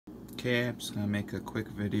Okay, I'm just going to make a quick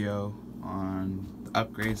video on the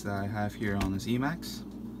upgrades that I have here on this E-Maxx.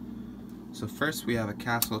 So first we have a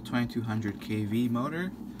Castle 2200 kV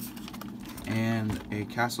motor and a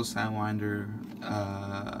Castle Sidewinder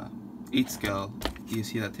 8 scale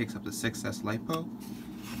ESC that takes up to 6S LiPo.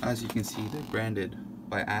 As you can see, they're branded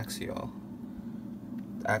by Axial,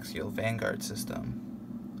 the Axial Vanguard system,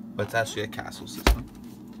 but it's actually a Castle system.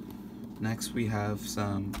 Next we have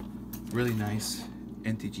some really nice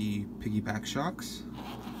Integy piggyback shocks.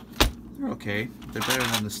 They're okay. They're better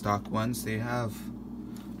than the stock ones. I'm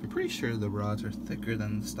pretty sure the rods are thicker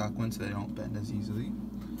than the stock ones, so they don't bend as easily.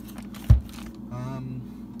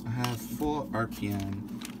 I have full RPM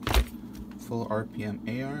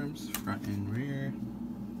A-arms, front and rear.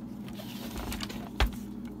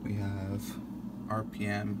 We have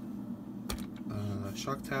RPM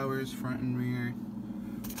shock towers, front and rear.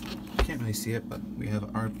 You can't really see it, but we have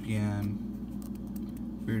RPM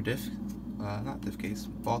rear not diff case,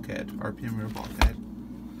 bulkhead, RPM rear bulkhead.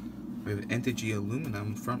 We have Integy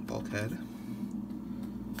aluminum front bulkhead.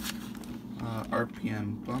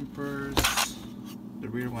 RPM bumpers. The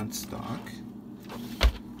rear one's stock.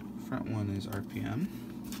 Front one is RPM.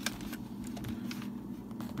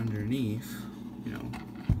 Underneath,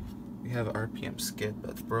 we have an RPM skid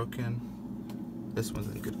that's broken. This one's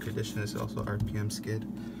in good condition. This is also RPM skid.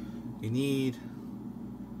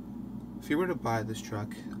 If you were to buy this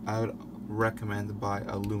truck, I would recommend to buy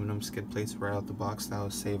aluminum skid plates right out the box. That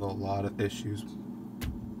would save a lot of issues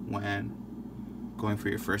when going for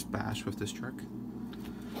your first bash with this truck.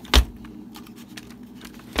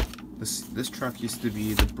 This truck used to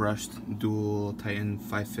be the brushed dual Titan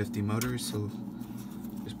 550 motor, so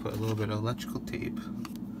just put a little bit of electrical tape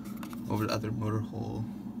over the other motor hole,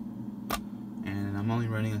 and I'm only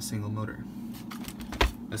running a single motor.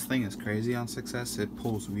 This thing is crazy on 6S. It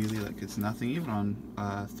pulls wheelie like it's nothing. Even on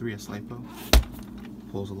 3S LiPo,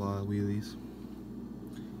 pulls a lot of wheelies.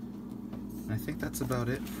 And I think that's about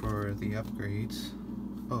it for the upgrades.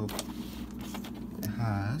 Oh, it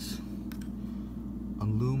has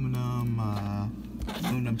aluminum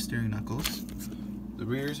steering knuckles. The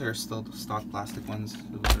rears are still the stock plastic ones.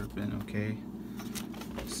 Those have been okay.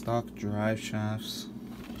 Stock drive shafts.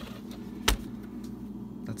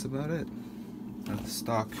 That's about it. The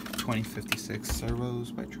stock 2056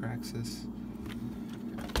 servos by TRAXXAS.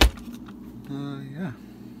 Yeah.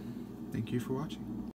 Thank you for watching.